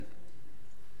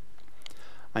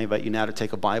I invite you now to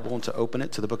take a Bible and to open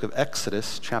it to the book of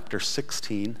Exodus, chapter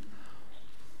 16.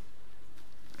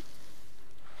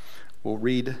 We'll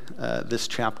read this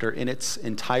chapter in its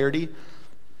entirety.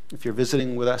 If you're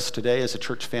visiting with us today as a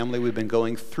church family, we've been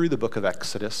going through the book of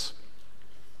Exodus,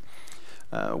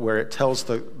 where it tells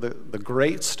the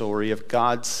great story of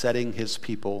God setting his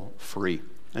people free.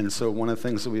 And so one of the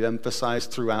things that we've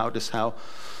emphasized throughout is how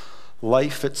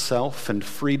life itself and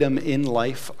freedom in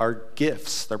life are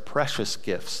gifts. They're precious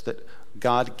gifts that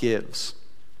God gives.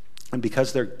 And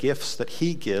because they're gifts that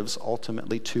he gives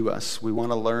ultimately to us, we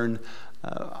want to learn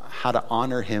how to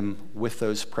honor him with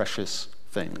those precious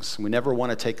things. We never want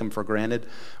to take them for granted.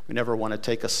 We never want to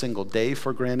take a single day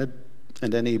for granted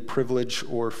and any privilege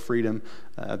or freedom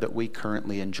that we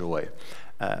currently enjoy.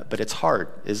 But it's hard,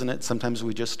 isn't it? Sometimes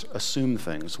we just assume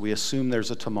things. We assume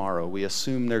there's a tomorrow. We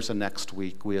assume there's a next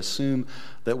week. We assume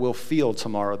that we'll feel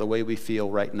tomorrow the way we feel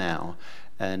right now.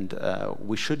 And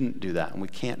we shouldn't do that, and we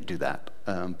can't do that.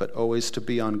 But always to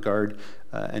be on guard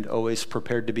and always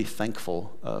prepared to be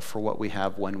thankful for what we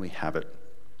have when we have it.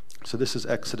 So this is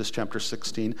Exodus chapter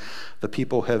 16. The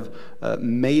people have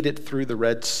made it through the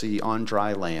Red Sea on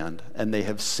dry land, and they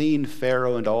have seen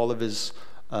Pharaoh and all of his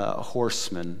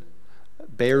horsemen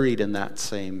buried in that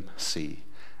same sea.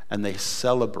 And they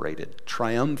celebrated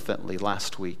triumphantly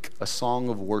last week a song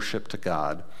of worship to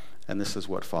God. And this is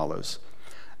what follows.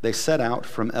 They set out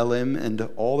from Elim, and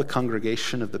all the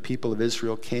congregation of the people of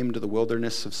Israel came to the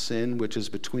wilderness of Sin, which is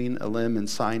between Elim and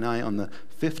Sinai, on the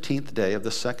 15th day of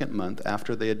the second month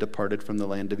after they had departed from the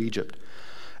land of Egypt.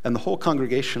 And the whole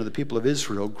congregation of the people of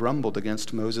Israel grumbled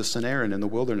against Moses and Aaron in the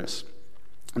wilderness.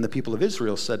 And the people of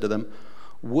Israel said to them,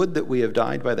 "Would that we have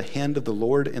died by the hand of the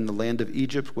Lord in the land of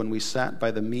Egypt when we sat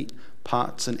by the meat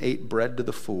pots and ate bread to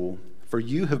the full. For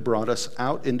you have brought us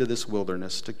out into this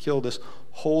wilderness to kill this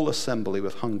whole assembly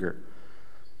with hunger."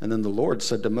 And then the Lord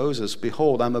said to Moses,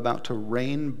 "Behold, I'm about to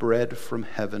rain bread from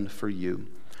heaven for you.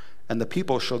 And the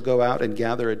people shall go out and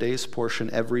gather a day's portion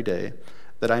every day,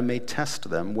 that I may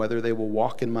test them whether they will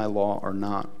walk in my law or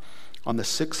not. On the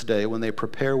sixth day, when they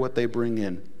prepare what they bring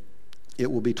in,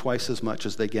 it will be twice as much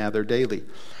as they gather daily."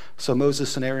 So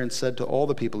Moses and Aaron said to all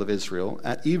the people of Israel,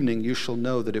 "At evening you shall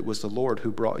know that it was the Lord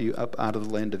who brought you up out of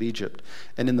the land of Egypt.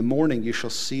 And in the morning you shall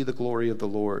see the glory of the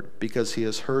Lord, because he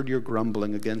has heard your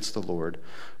grumbling against the Lord.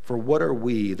 For what are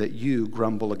we that you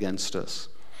grumble against us?"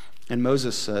 And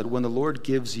Moses said, "When the Lord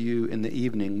gives you in the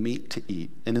evening meat to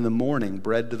eat, and in the morning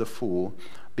bread to the full,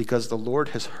 because the Lord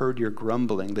has heard your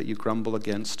grumbling that you grumble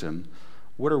against him,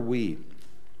 what are we?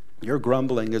 Your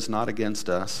grumbling is not against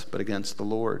us, but against the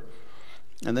Lord."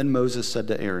 And then Moses said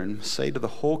to Aaron, "Say to the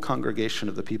whole congregation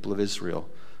of the people of Israel,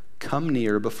 'Come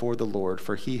near before the Lord,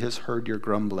 for he has heard your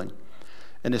grumbling.'"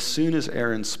 And as soon as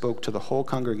Aaron spoke to the whole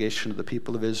congregation of the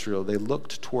people of Israel, they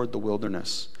looked toward the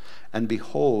wilderness. And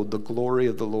behold, the glory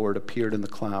of the Lord appeared in the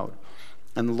cloud.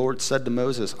 And the Lord said to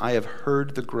Moses, "I have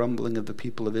heard the grumbling of the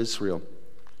people of Israel.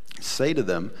 Say to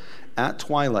them, at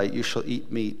twilight you shall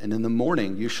eat meat, and in the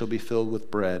morning you shall be filled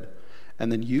with bread.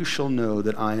 And then you shall know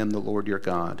that I am the Lord your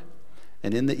God."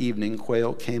 And in the evening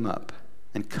quail came up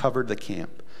and covered the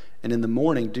camp. And in the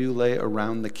morning dew lay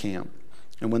around the camp.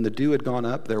 And when the dew had gone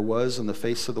up, there was on the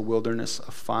face of the wilderness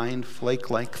a fine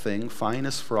flake-like thing, fine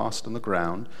as frost on the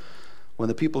ground. When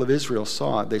the people of Israel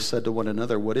saw it, they said to one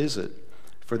another, "What is it?"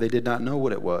 For they did not know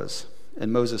what it was.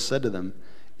 And Moses said to them,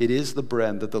 "It is the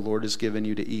bread that the Lord has given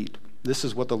you to eat. This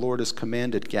is what the Lord has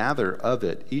commanded. Gather of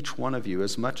it, each one of you,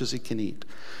 as much as he can eat.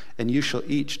 And you shall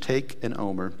each take an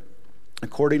omer,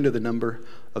 according to the number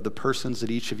of the persons that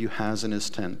each of you has in his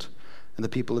tent." And the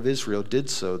people of Israel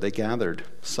did so. They gathered,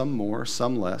 some more,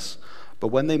 some less. But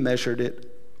when they measured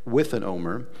it with an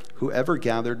omer, whoever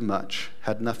gathered much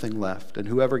had nothing left, and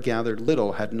whoever gathered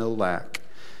little had no lack.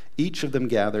 Each of them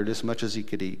gathered as much as he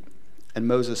could eat. And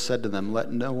Moses said to them,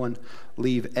 "Let no one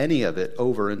leave any of it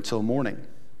over until morning."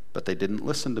 But they didn't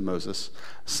listen to Moses.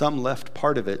 Some left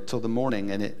part of it till the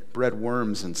morning, and it bred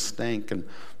worms and stank. And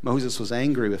Moses was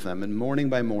angry with them. And morning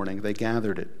by morning they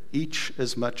gathered it, each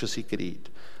as much as he could eat.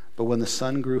 But when the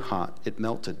sun grew hot, it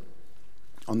melted.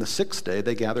 On the sixth day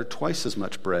they gathered twice as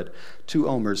much bread, 2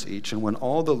 omers each. And when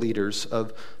all the leaders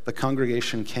of the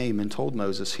congregation came and told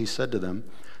Moses, he said to them,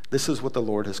 "This is what the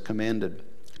Lord has commanded.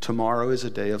 Tomorrow is a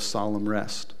day of solemn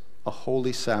rest, a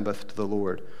holy Sabbath to the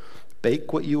Lord.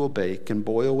 Bake what you will bake, and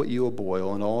boil what you will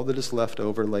boil, and all that is left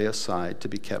over lay aside to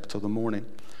be kept till the morning."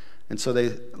 And so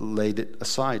they laid it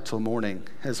aside till morning,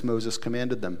 as Moses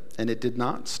commanded them. And it did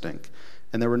not stink,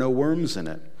 and there were no worms in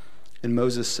it. And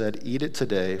Moses said, "Eat it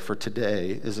today, for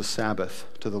today is a Sabbath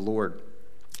to the Lord.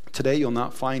 Today you'll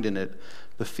not find in it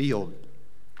the field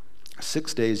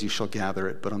 6 days you shall gather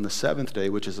it, but on the seventh day,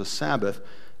 which is a Sabbath,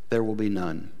 there will be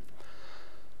none.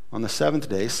 On the seventh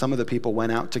day, some of the people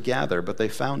went out to gather, but they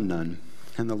found none.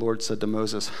 And the Lord said to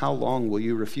Moses, how long will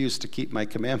you refuse to keep my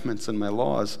commandments and my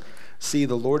laws? See,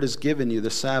 the Lord has given you the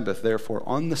Sabbath. Therefore,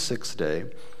 on the sixth day,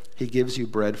 he gives you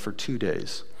bread for 2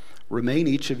 days. Remain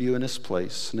each of you in his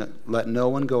place. Let no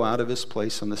one go out of his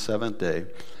place on the seventh day.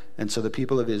 And so the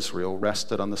people of Israel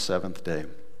rested on the seventh day.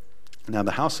 Now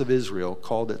the house of Israel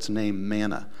called its name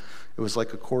manna. It was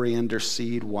like a coriander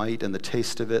seed, white, and the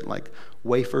taste of it like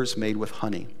wafers made with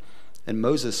honey. And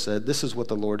Moses said, this is what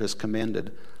the Lord has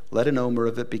commanded. Let an omer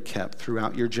of it be kept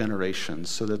throughout your generations,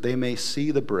 so that they may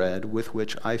see the bread with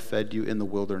which I fed you in the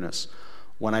wilderness,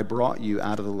 when I brought you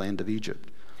out of the land of Egypt.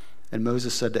 And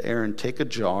Moses said to Aaron, take a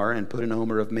jar and put an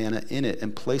omer of manna in it,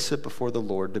 and place it before the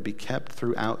Lord to be kept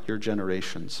throughout your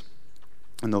generations.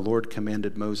 And the Lord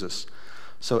commanded Moses.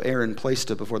 So Aaron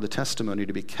placed it before the testimony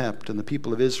to be kept, and the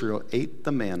people of Israel ate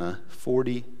the manna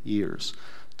 40 years,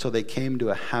 till they came to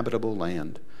a habitable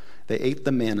land. They ate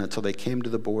the manna till they came to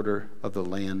the border of the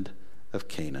land of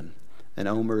Canaan. An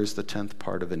omer is the 10th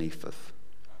part of an ephah.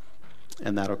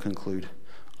 And that'll conclude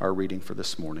our reading for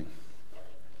this morning.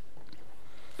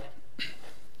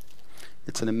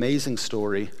 It's an amazing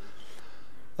story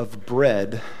of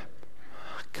bread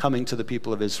coming to the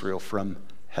people of Israel from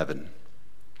heaven.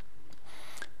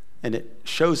 And it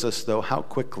shows us, though, how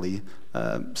quickly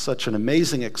such an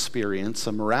amazing experience,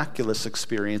 a miraculous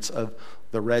experience of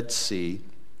the Red Sea,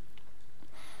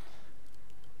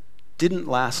 didn't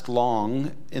last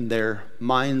long in their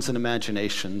minds and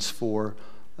imaginations for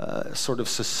sort of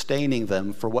sustaining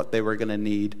them for what they were going to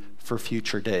need for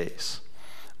future days.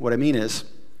 What I mean is,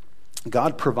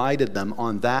 God provided them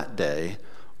on that day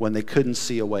when they couldn't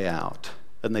see a way out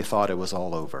and they thought it was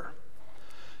all over.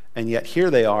 And yet here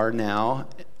they are now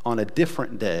on a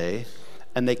different day,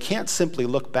 and they can't simply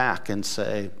look back and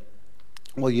say,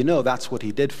 well, that's what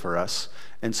he did for us,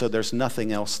 and so there's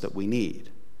nothing else that we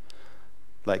need.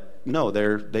 No,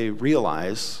 they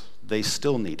realize they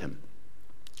still need him.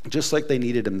 Just like they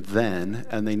needed him then,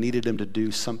 and they needed him to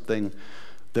do something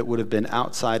that would have been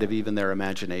outside of even their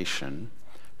imagination,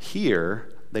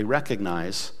 here they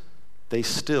recognize they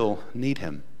still need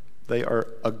him. They are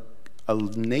a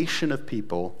nation of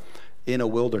people in a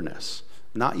wilderness,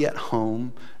 not yet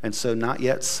home, and so not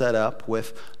yet set up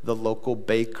with the local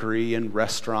bakery and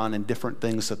restaurant and different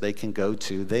things that they can go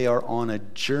to. They are on a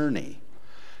journey,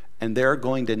 and they're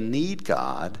going to need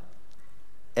God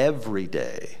every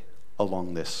day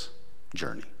along this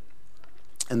journey.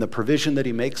 And the provision that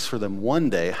he makes for them one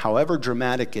day, however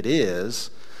dramatic it is,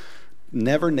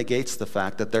 never negates the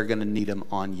fact that they're going to need him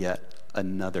on yet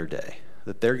another day,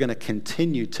 that they're going to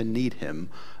continue to need him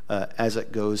as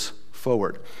it goes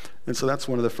forward. And so that's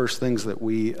one of the first things that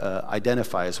we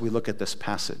identify as we look at this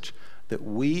passage, that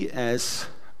we as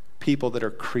people that are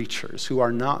creatures who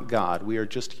are not God, we are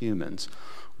just humans,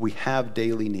 we have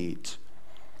daily needs.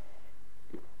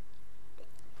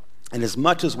 And as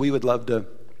much as we would love to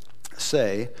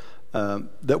say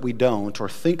that we don't, or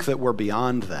think that we're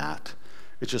beyond that,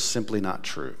 it's just simply not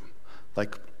true.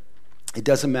 It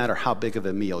doesn't matter how big of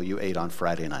a meal you ate on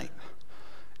Friday night.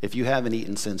 If you haven't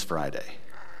eaten since Friday,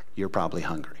 you're probably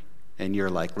hungry. And you're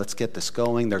like, let's get this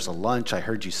going. There's a lunch. I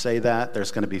heard you say that.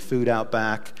 There's going to be food out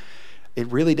back. It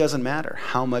really doesn't matter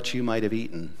how much you might have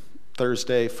eaten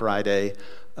Thursday, Friday.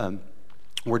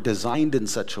 We're designed in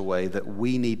such a way that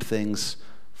we need things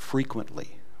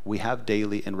frequently. We have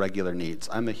daily and regular needs.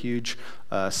 I'm a huge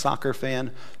soccer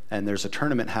fan, and there's a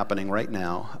tournament happening right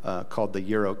now called the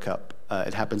Euro Cup.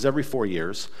 It happens every 4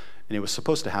 years, and it was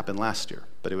supposed to happen last year,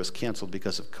 but it was canceled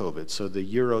because of COVID. So the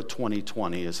Euro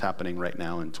 2020 is happening right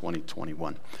now in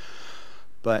 2021.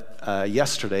 But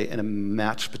yesterday, in a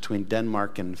match between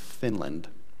Denmark and Finland,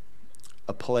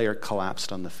 a player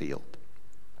collapsed on the field.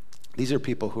 These are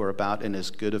people who are about in as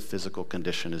good a physical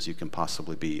condition as you can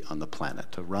possibly be on the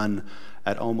planet, to run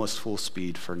at almost full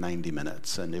speed for 90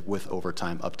 minutes, and with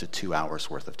overtime up to 2 hours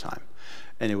worth of time.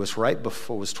 And it was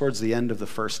towards the end of the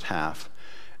first half,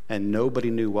 and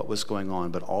nobody knew what was going on,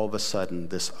 but all of a sudden,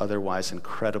 this otherwise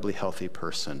incredibly healthy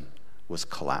person was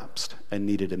collapsed and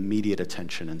needed immediate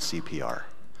attention and CPR.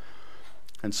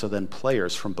 And so then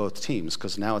players from both teams,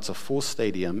 because now it's a full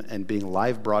stadium and being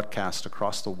live broadcast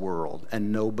across the world,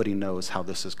 and nobody knows how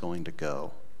this is going to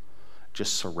go,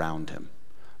 just surround him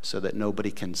so that nobody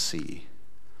can see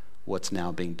what's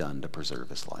now being done to preserve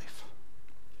his life.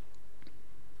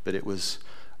 But it was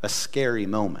a scary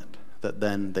moment that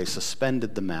then they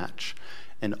suspended the match,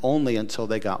 and only until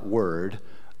they got word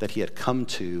that he had come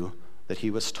to, that he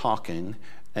was talking,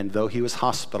 and though he was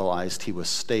hospitalized, he was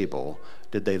stable,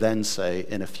 did they then say,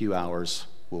 in a few hours,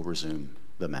 we'll resume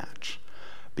the match.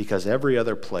 Because every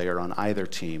other player on either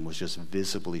team was just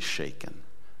visibly shaken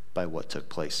by what took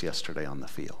place yesterday on the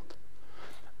field.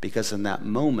 Because in that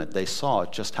moment, they saw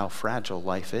just how fragile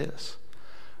life is.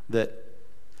 That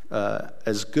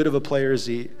as good of a player as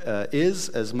he is,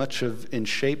 as much in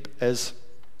shape as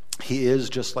he is,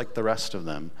 just like the rest of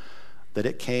them, that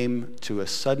it came to a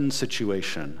sudden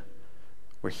situation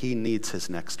where he needs his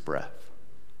next breath.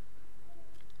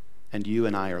 And you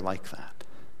and I are like that.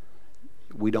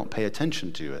 We don't pay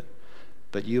attention to it,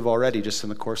 but you've already, just in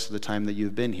the course of the time that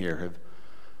you've been here, have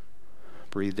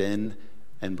breathed in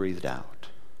and breathed out.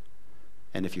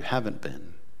 And if you haven't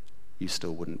been, you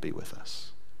still wouldn't be with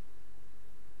us.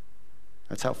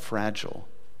 That's how fragile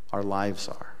our lives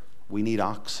are. We need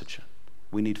oxygen.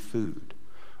 We need food.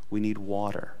 We need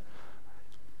water.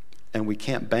 And we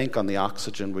can't bank on the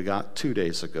oxygen we got 2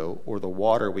 days ago, or the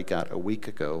water we got a week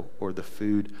ago, or the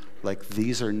food. Like,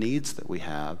 these are needs that we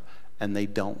have, and they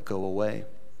don't go away.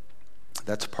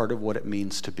 That's part of what it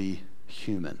means to be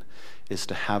human, is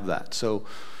to have that. So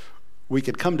we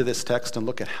could come to this text and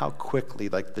look at how quickly,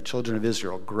 like the children of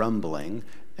Israel grumbling,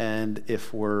 and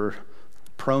if we're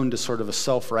prone to sort of a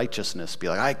self-righteousness, be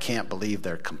like, I can't believe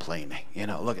they're complaining.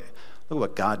 Look at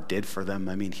what God did for them.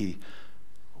 I mean, he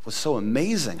was so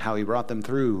amazing how he brought them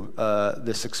through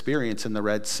this experience in the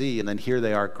Red Sea, and then here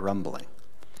they are grumbling.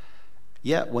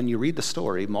 Yet, when you read the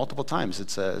story, multiple times it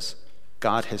says,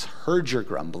 God has heard your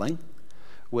grumbling,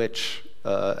 which,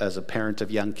 as a parent of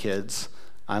young kids,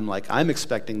 I'm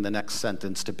expecting the next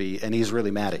sentence to be, and he's really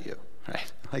mad at you,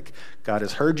 right? Like, God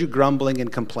has heard you grumbling and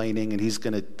complaining, and he's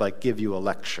going to give you a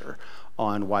lecture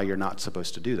on why you're not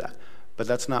supposed to do that. But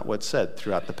that's not what's said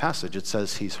throughout the passage. It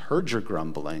says he's heard your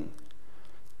grumbling,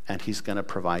 and he's going to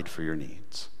provide for your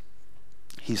needs.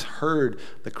 He's heard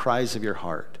the cries of your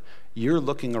heart. You're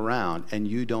looking around, and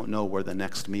you don't know where the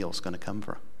next meal is going to come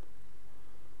from.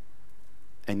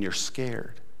 And you're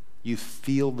scared. You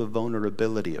feel the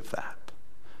vulnerability of that.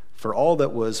 For all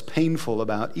that was painful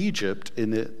about Egypt in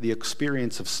the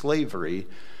experience of slavery,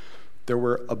 there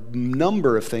were a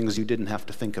number of things you didn't have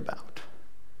to think about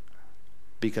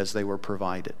because they were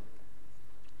provided.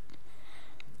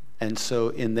 And so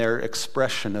in their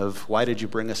expression of, why did you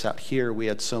bring us out here? We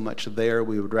had so much there.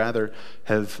 We would rather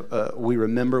have, we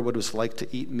remember what it was like to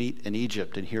eat meat in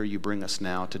Egypt, and here you bring us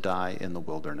now to die in the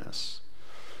wilderness.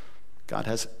 God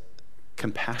has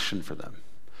compassion for them.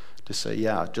 To say,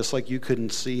 yeah, just like you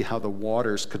couldn't see how the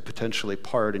waters could potentially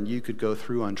part and you could go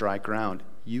through on dry ground,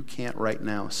 you can't right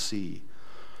now see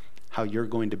how you're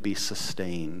going to be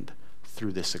sustained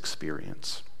through this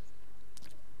experience.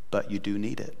 But you do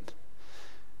need it.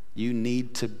 You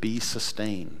need to be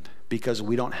sustained because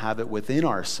we don't have it within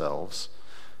ourselves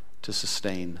to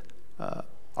sustain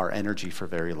our energy for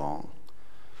very long.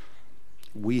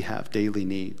 We have daily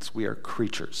needs. We are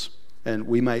creatures. And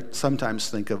we might sometimes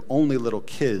think of only little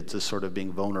kids as sort of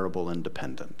being vulnerable and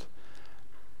dependent.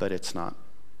 But it's not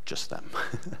just them.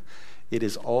 It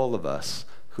is all of us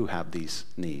who have these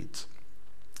needs.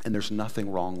 And there's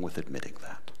nothing wrong with admitting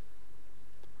that.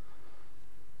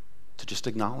 To just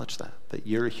acknowledge that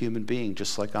you're a human being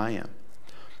just like I am.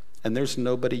 And there's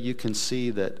nobody you can see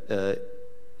that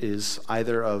is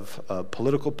either of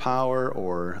political power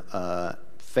or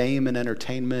fame and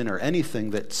entertainment or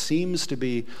anything that seems to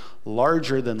be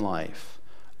larger than life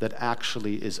that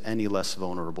actually is any less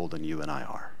vulnerable than you and I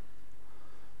are.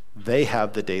 They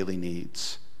have the daily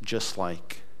needs just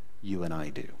like you and I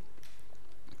do,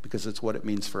 because it's what it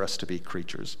means for us to be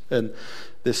creatures. And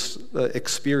this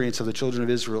experience of the children of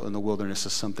Israel in the wilderness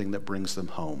is something that brings them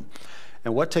home.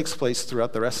 And what takes place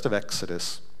throughout the rest of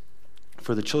Exodus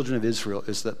for the children of Israel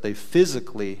is that they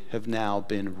physically have now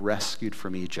been rescued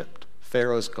from Egypt.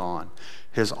 Pharaoh's gone.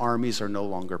 His armies are no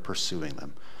longer pursuing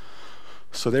them.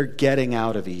 So they're getting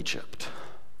out of Egypt.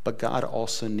 But God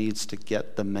also needs to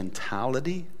get the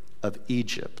mentality of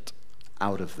Egypt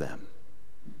out of them.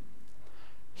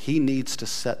 He needs to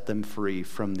set them free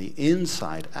from the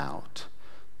inside out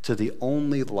to the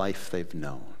only life they've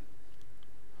known.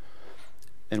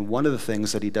 And one of the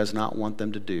things that he does not want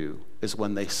them to do is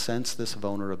when they sense this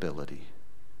vulnerability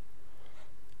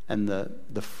and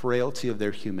the frailty of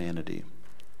their humanity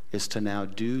is to now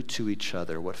do to each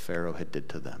other what Pharaoh had did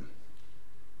to them.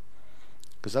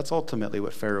 Because that's ultimately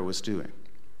what Pharaoh was doing.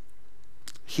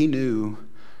 He knew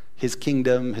his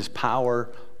kingdom, his power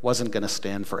wasn't going to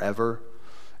stand forever.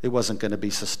 It wasn't going to be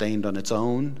sustained on its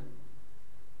own.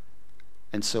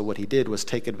 And so what he did was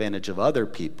take advantage of other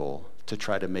people to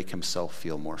try to make himself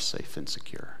feel more safe and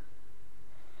secure.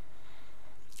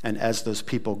 And as those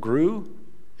people grew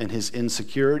And his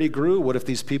insecurity grew. What if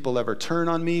these people ever turn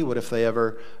on me? What if they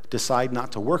ever decide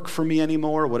not to work for me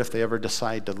anymore? What if they ever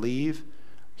decide to leave?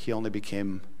 He only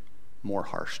became more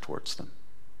harsh towards them.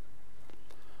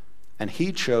 And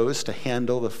he chose to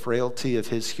handle the frailty of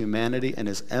his humanity and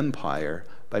his empire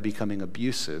by becoming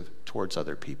abusive towards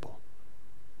other people,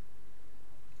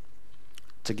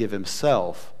 to give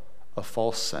himself a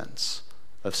false sense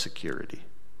of security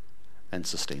and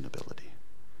sustainability.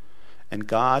 And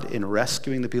God, in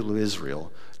rescuing the people of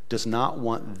Israel, does not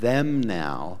want them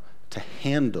now to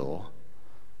handle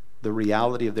the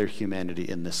reality of their humanity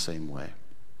in this same way.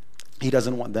 He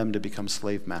doesn't want them to become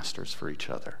slave masters for each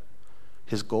other.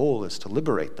 His goal is to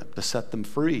liberate them, to set them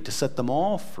free, to set them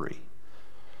all free.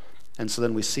 And so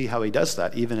then we see how he does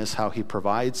that, even as how he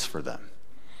provides for them.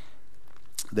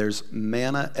 There's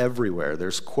manna everywhere.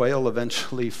 There's quail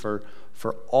eventually for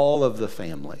all of the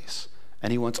families.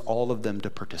 And he wants all of them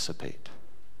to participate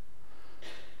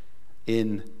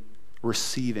in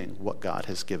receiving what God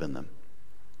has given them,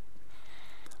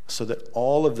 so that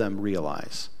all of them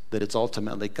realize that it's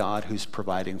ultimately God who's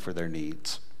providing for their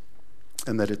needs,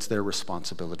 and that it's their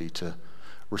responsibility to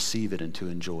receive it and to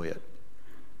enjoy it,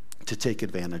 to take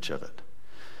advantage of it,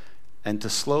 and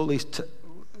to slowly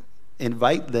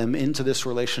invite them into this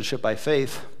relationship by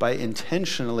faith by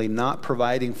intentionally not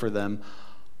providing for them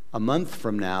a month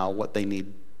from now what they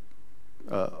need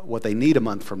a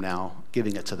month from now,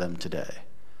 giving it to them today,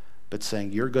 but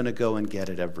saying, you're going to go and get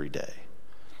it every day.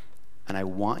 And I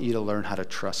want you to learn how to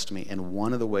trust me. And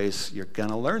one of the ways you're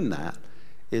going to learn that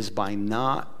is by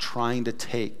not trying to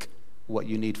take what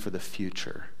you need for the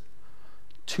future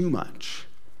too much,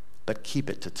 but keep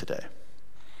it to today.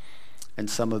 And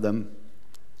some of them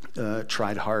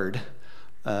tried hard,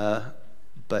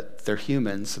 but they're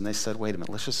humans, and they said, wait a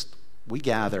minute, we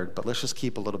gathered, but let's just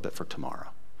keep a little bit for tomorrow,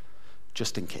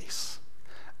 just in case.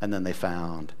 And then they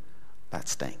found that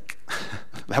stank.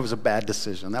 That was a bad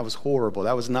decision. That was horrible.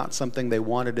 That was not something they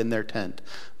wanted in their tent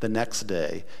the next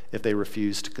day if they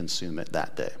refused to consume it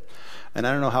that day. And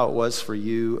I don't know how it was for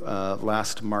you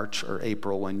last March or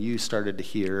April when you started to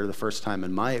hear, the first time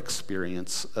in my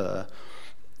experience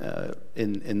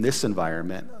in this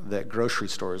environment, that grocery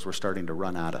stores were starting to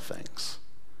run out of things.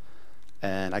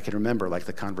 And I can remember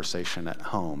the conversation at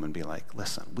home and be like,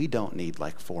 listen, we don't need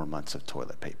 4 months of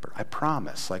toilet paper. I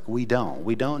promise, we don't.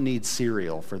 We don't need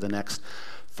cereal for the next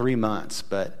 3 months,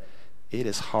 but it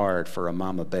is hard for a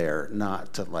mama bear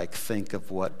not to think of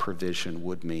what provision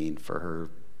would mean for her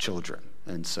children.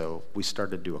 And so we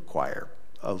started to acquire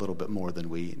a little bit more than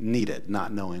we needed,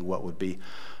 not knowing what would be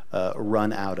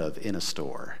run out of in a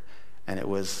store. And it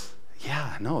was,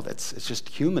 it's just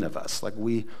human of us.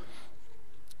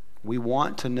 We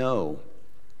want to know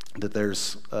that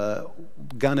there's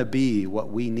gonna be what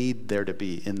we need there to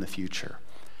be in the future.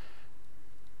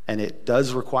 And it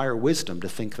does require wisdom to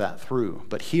think that through.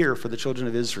 But here, for the children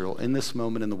of Israel, in this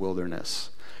moment in the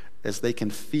wilderness, as they can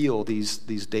feel these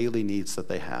daily needs that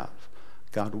they have,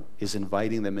 God is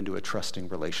inviting them into a trusting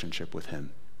relationship with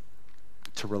him,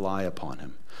 to rely upon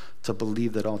him, to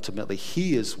believe that ultimately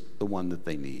he is the one that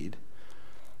they need,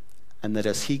 and that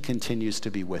as he continues to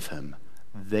be with him,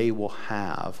 they will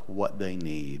have what they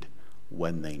need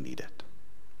when they need it.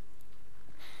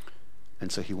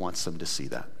 And so he wants them to see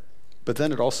that. But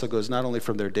then it also goes not only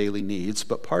from their daily needs,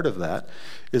 but part of that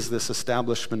is this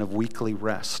establishment of weekly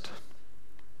rest.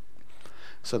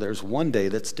 So there's one day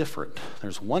that's different.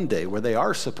 There's one day where they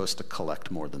are supposed to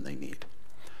collect more than they need,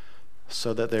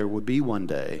 so that there would be one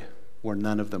day where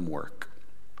none of them work.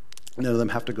 None of them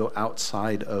have to go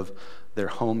outside of their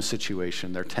home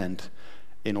situation, their tent,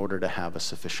 in order to have a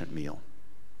sufficient meal.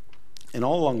 And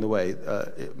all along the way,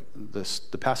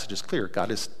 the passage is clear.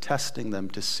 God is testing them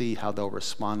to see how they'll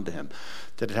respond to him.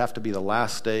 Did it have to be the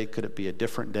last day? Could it be a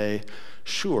different day?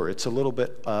 Sure, it's a little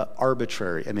bit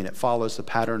arbitrary. I mean, it follows the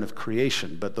pattern of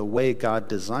creation, but the way God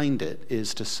designed it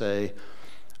is to say,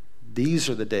 these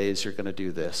are the days you're going to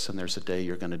do this, and there's a day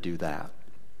you're going to do that.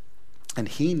 And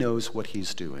he knows what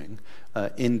he's doing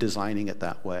in designing it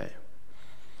that way.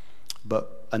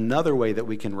 But another way that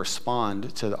we can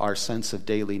respond to our sense of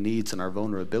daily needs and our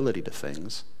vulnerability to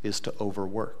things is to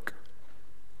overwork.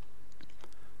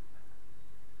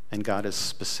 And God is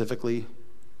specifically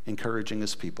encouraging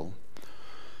his people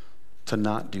to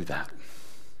not do that,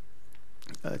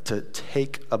 to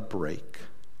take a break.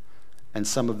 And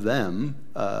some of them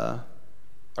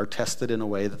are tested in a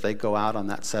way that they go out on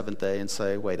that seventh day and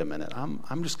say, wait a minute,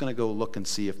 I'm just going to go look and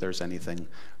see if there's anything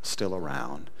still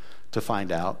around, to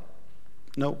find out,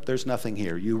 nope, there's nothing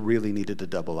here. You really needed to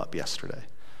double up yesterday.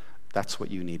 That's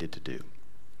what you needed to do.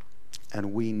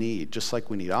 And we need, just like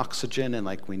we need oxygen and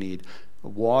like we need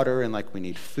water and like we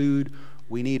need food,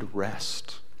 we need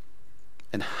rest.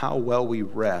 And how well we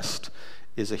rest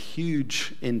is a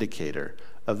huge indicator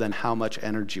of then how much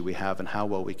energy we have and how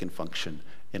well we can function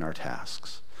in our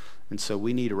tasks. And so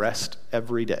we need rest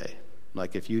every day.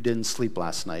 Like if you didn't sleep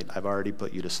last night, I've already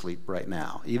put you to sleep right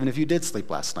now. Even if you did sleep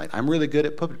last night, I'm really good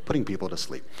at putting people to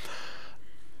sleep.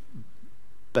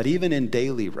 But even in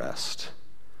daily rest,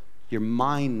 your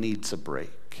mind needs a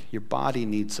break. Your body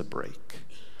needs a break.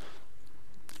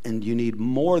 And you need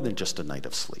more than just a night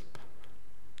of sleep.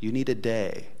 You need a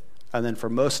day. And then for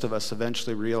most of us,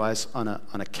 eventually realize on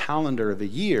a calendar of a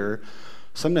year,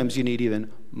 sometimes you need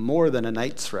even more than a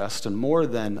night's rest and more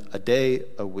than a day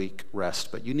a week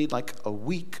rest, but you need like a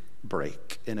week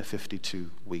break in a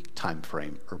 52-week time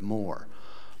frame or more.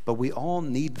 But we all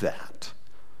need that.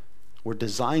 We're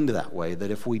designed that way,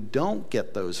 that if we don't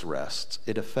get those rests,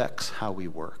 it affects how we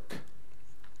work.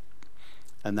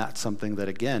 And that's something that,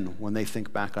 again, when they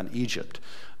think back on Egypt,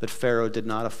 that Pharaoh did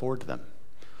not afford them.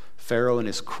 Pharaoh and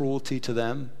his cruelty to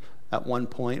them at one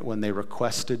point when they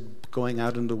requested going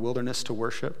out into the wilderness to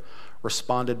worship,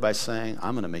 responded by saying,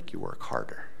 I'm going to make you work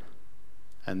harder,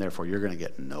 and therefore you're going to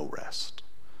get no rest.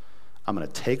 I'm going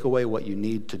to take away what you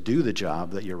need to do the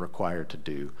job that you're required to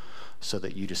do so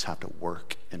that you just have to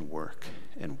work and work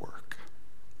and work.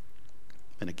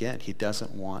 And again, he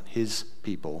doesn't want his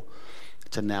people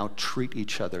to now treat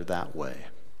each other that way.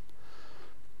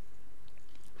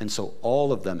 And so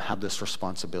all of them have this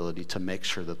responsibility to make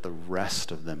sure that the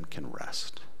rest of them can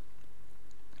rest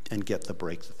and get the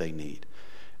break that they need.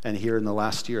 And here in the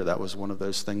last year, that was one of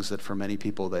those things that for many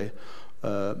people, they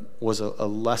was a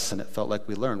lesson it felt like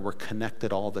we learned. We're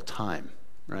connected all the time,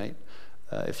 right?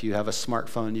 If you have a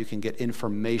smartphone, you can get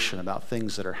information about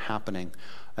things that are happening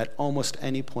at almost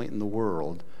any point in the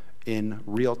world in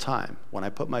real time. When I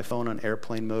put my phone on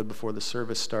airplane mode before the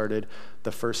service started,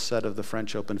 the first set of the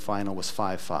French Open final was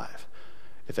 5-5.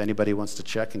 If anybody wants to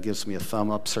check and gives me a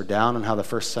thumb up or down on how the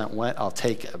first set went, I'll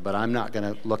take it, but I'm not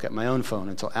going to look at my own phone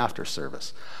until after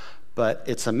service. But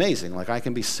it's amazing. Like I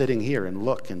can be sitting here and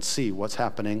look and see what's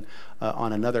happening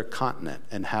on another continent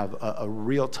and have a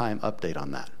real-time update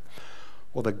on that.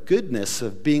 Well, the goodness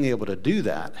of being able to do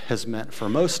that has meant for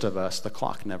most of us, the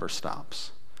clock never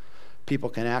stops. People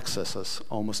can access us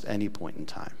almost any point in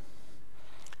time.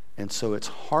 And so it's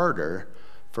harder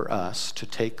for us to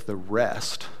take the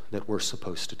rest that we're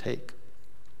supposed to take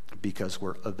because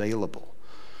we're available.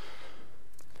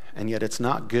 And yet it's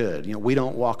not good. You know, we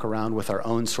don't walk around with our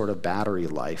own sort of battery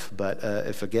life, but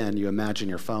if, again, you imagine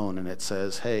your phone and it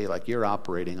says, hey, like you're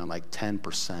operating on like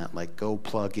 10%, like go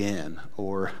plug in,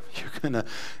 or you're going to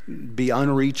be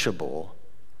unreachable.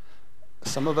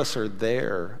 Some of us are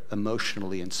there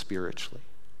emotionally and spiritually.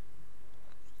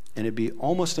 And it'd be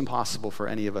almost impossible for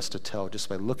any of us to tell just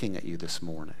by looking at you this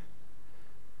morning.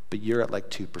 But you're at like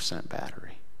 2%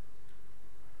 battery.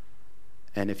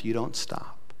 And if you don't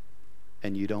stop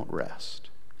and you don't rest,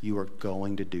 you are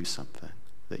going to do something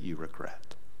that you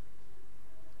regret.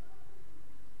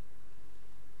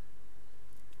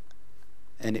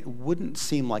 And it wouldn't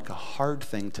seem like a hard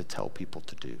thing to tell people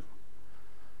to do.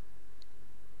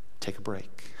 Take a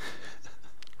break.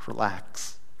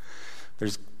 Relax.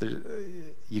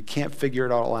 You can't figure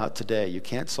it all out today. You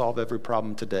can't solve every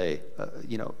problem today.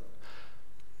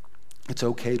 It's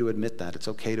okay to admit that. It's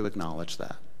okay to acknowledge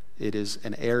that. It is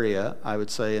an area, I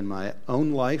would say, in my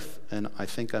own life, and I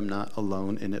think I'm not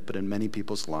alone in it, but in many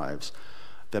people's lives,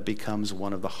 that becomes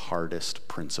one of the hardest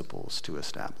principles to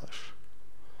establish.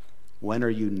 When are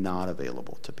you not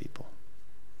available to people?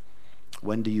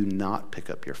 When do you not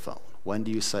pick up your phone? When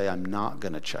do you say, I'm not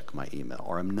going to check my email,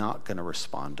 or I'm not going to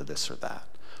respond to this or that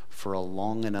for a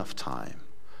long enough time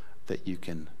that you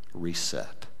can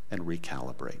reset and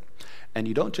recalibrate? And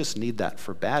you don't just need that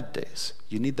for bad days.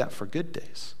 You need that for good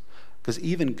days. Because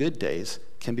even good days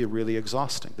can be really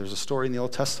exhausting. There's a story in the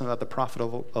Old Testament about the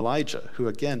prophet Elijah, who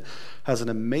again has an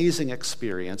amazing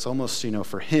experience, almost,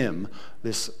 for him,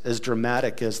 this as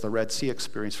dramatic as the Red Sea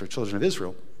experience for children of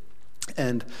Israel.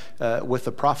 And with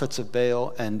the prophets of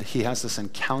Baal, and he has this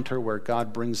encounter where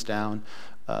God brings down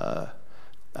a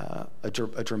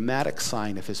dramatic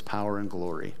sign of his power and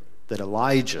glory, that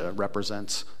Elijah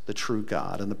represents the true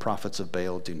God and the prophets of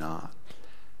Baal do not.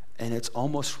 And it's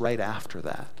almost right after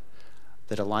that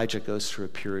Elijah goes through a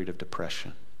period of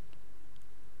depression.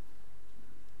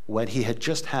 When he had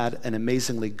just had an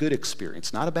amazingly good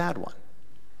experience, not a bad one,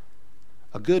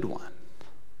 a good one,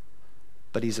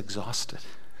 but he's exhausted.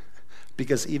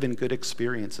 Because even good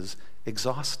experiences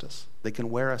exhaust us. They can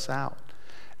wear us out.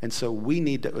 And so we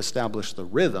need to establish the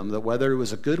rhythm that whether it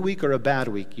was a good week or a bad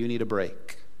week, you need a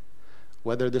break.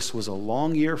 Whether this was a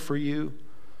long year for you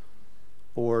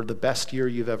or the best year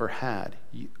you've ever had.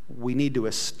 We need to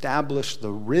establish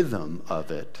the rhythm of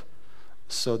it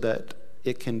so that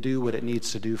it can do what it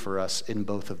needs to do for us in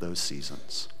both of those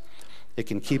seasons. It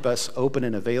can keep us open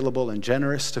and available and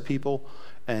generous to people,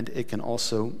 and it can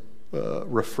also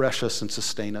refresh us and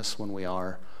sustain us when we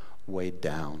are weighed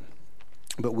down.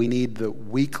 But we need the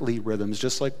weekly rhythms,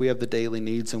 just like we have the daily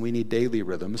needs and we need daily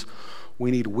rhythms. We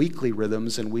need weekly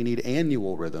rhythms and we need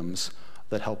annual rhythms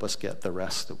that help us get the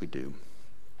rest that we do.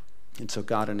 And so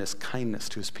God, in his kindness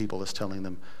to his people, is telling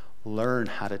them, learn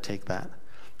how to take that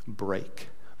break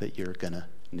that you're going to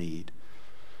need.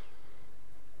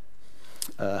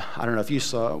 I don't know if you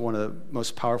saw one of the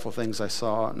most powerful things I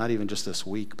saw, not even just this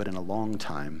week, but in a long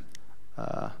time.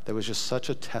 There was just such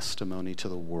a testimony to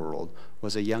the world,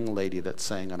 was a young lady that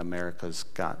sang on America's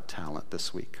Got Talent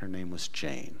this week. Her name was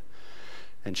Jane.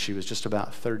 And she was just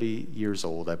about 30 years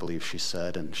old, I believe she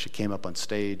said. And she came up on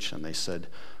stage and they said,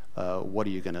 what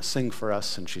are you going to sing for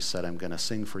us? And she said, I'm going to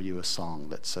sing for you a song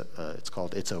that's it's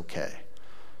called It's Okay.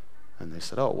 And they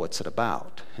said, oh, what's it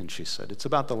about? And she said, it's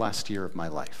about the last year of my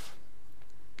life.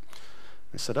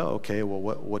 They said, oh, okay, well,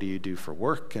 what do you do for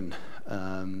work and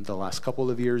the last couple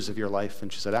of years of your life?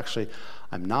 And she said, actually,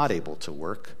 I'm not able to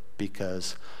work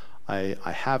because I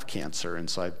have cancer, and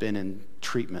so I've been in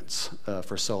treatments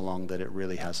for so long that it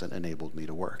really hasn't enabled me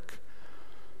to work.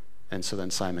 And so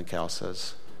then Simon Cowell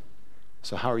says,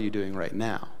 so how are you doing right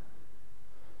now?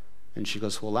 And she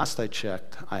goes, well, last I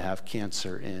checked, I have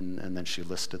cancer and then she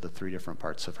listed the 3 different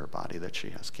parts of her body that she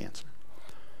has cancer.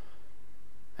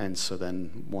 And so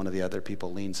then one of the other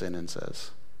people leans in and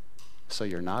says, so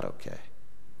you're not okay?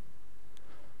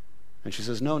 And she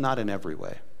says, no, not in every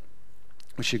way.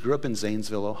 She grew up in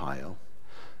Zanesville, Ohio.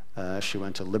 She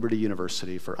went to Liberty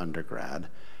University for undergrad,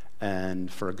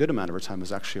 and for a good amount of her time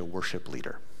was actually a worship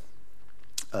leader.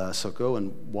 So go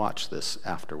and watch this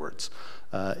afterwards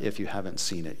if you haven't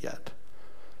seen it yet.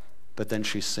 But then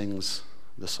she sings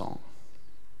the song.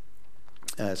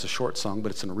 It's a short song,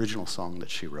 but it's an original song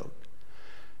that she wrote.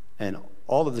 And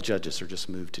all of the judges are just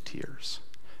moved to tears.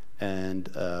 And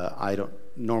I don't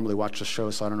normally watch the show,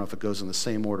 so I don't know if it goes in the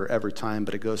same order every time,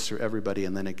 but it goes through everybody,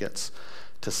 and then it gets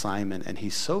to Simon. And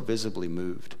he's so visibly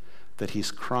moved that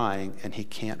he's crying, and he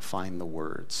can't find the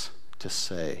words to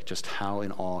say just how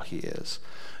in awe he is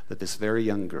that this very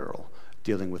young girl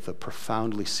dealing with a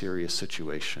profoundly serious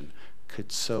situation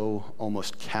could so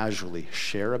almost casually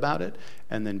share about it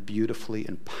and then beautifully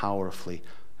and powerfully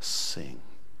sing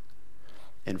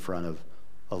in front of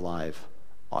a live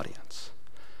audience.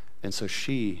 And so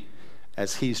she,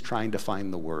 as he's trying to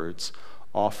find the words,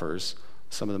 offers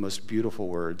some of the most beautiful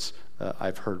words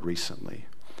I've heard recently.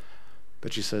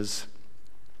 But she says,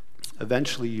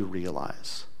 eventually you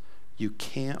realize you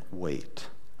can't wait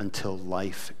until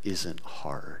life isn't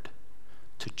hard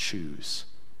to choose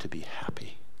to be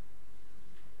happy.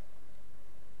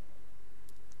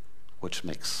 Which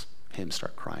makes him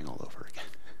start crying all over again.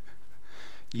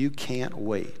 You can't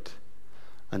wait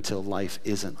until life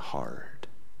isn't hard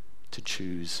to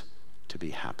choose to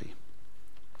be happy.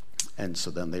 And so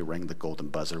then they rang the golden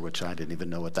buzzer, which I didn't even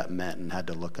know what that meant and had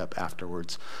to look up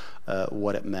afterwards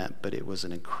what it meant. But it was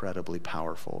an incredibly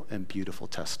powerful and beautiful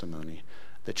testimony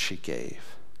that she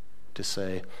gave to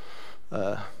say,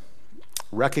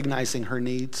 recognizing her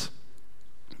needs,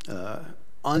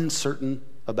 uncertain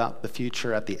about the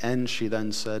future. At the end, she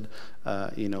then said,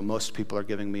 most people are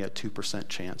giving me a 2%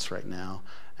 chance right now,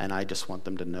 and I just want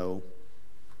them to know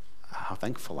how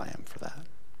thankful I am for that.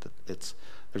 That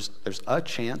there's a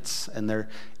chance, and there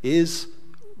is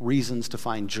reasons to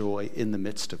find joy in the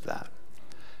midst of that,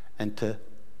 and to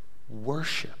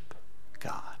worship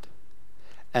God.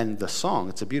 And the song,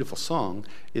 it's a beautiful song,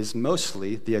 is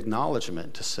mostly the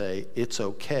acknowledgement to say it's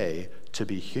okay to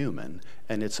be human,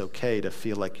 and it's okay to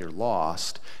feel like you're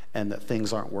lost and that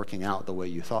things aren't working out the way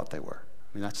you thought they were.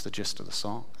 I mean, that's the gist of the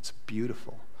song. It's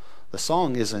beautiful. The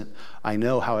song isn't, I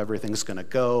know how everything's going to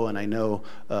go and I know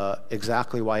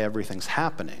exactly why everything's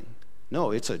happening.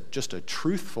 No, it's just a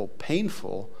truthful,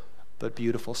 painful, but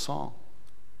beautiful song.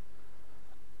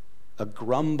 A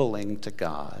grumbling to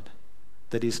God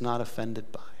that he's not offended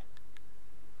by,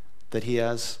 that he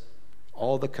has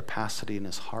all the capacity in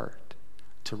his heart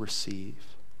to receive.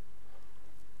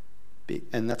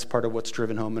 And that's part of what's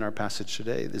driven home in our passage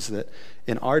today, is that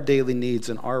in our daily needs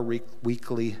and our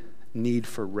weekly need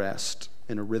for rest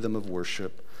in a rhythm of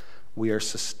worship, we are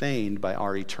sustained by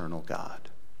our eternal God.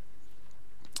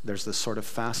 There's this sort of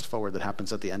fast forward that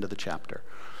happens at the end of the chapter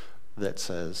that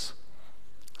says,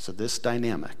 so this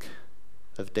dynamic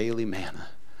of daily manna,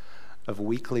 of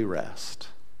weekly rest,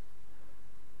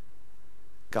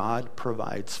 God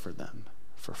provides for them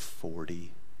for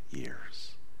 40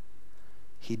 years.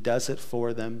 He does it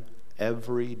for them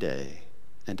every day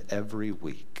and every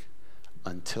week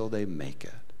until they make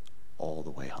it all the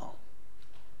way home.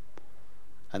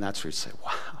 And that's where you say,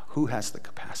 wow, who has the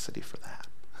capacity for that?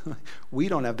 We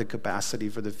don't have the capacity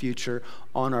for the future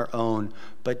on our own,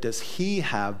 but does he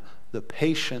have the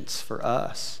patience for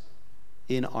us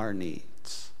in our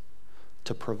needs,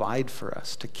 to provide for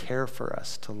us, to care for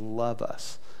us, to love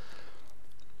us?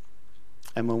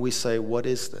 And when we say, what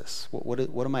is this?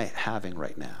 What am I having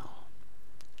right now?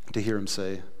 To hear him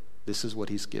say, this is what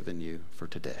he's given you for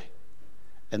today.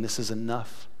 And this is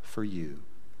enough for you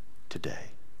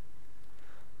today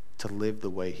to live the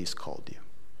way he's called you.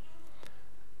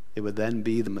 It would then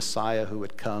be the Messiah who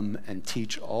would come and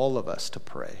teach all of us to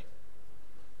pray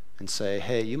and say,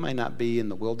 hey, you might not be in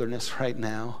the wilderness right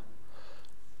now.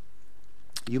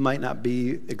 You might not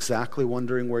be exactly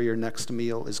wondering where your next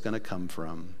meal is going to come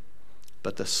from.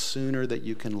 But the sooner that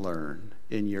you can learn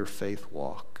in your faith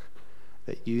walk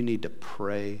that you need to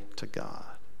pray to God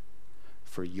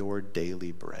for your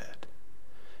daily bread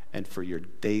and for your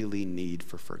daily need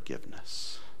for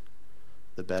forgiveness,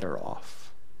 the better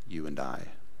off you and I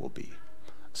will be.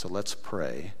 So let's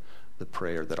pray the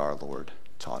prayer that our Lord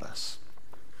taught us.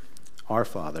 Our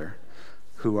Father,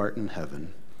 who art in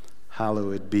heaven,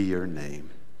 hallowed be your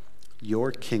name.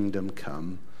 Your kingdom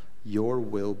come, your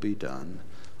will be done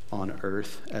on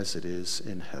earth as it is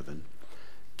in heaven.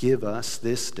 Give us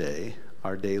this day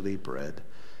our daily bread,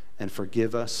 and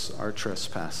forgive us our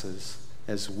trespasses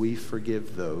as we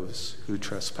forgive those who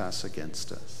trespass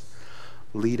against us.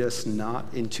 Lead us not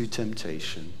into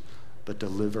temptation, but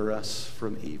deliver us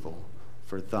from evil.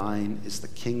 For thine is the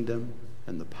kingdom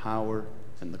and the power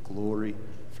and the glory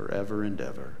forever and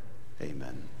ever.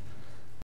 Amen.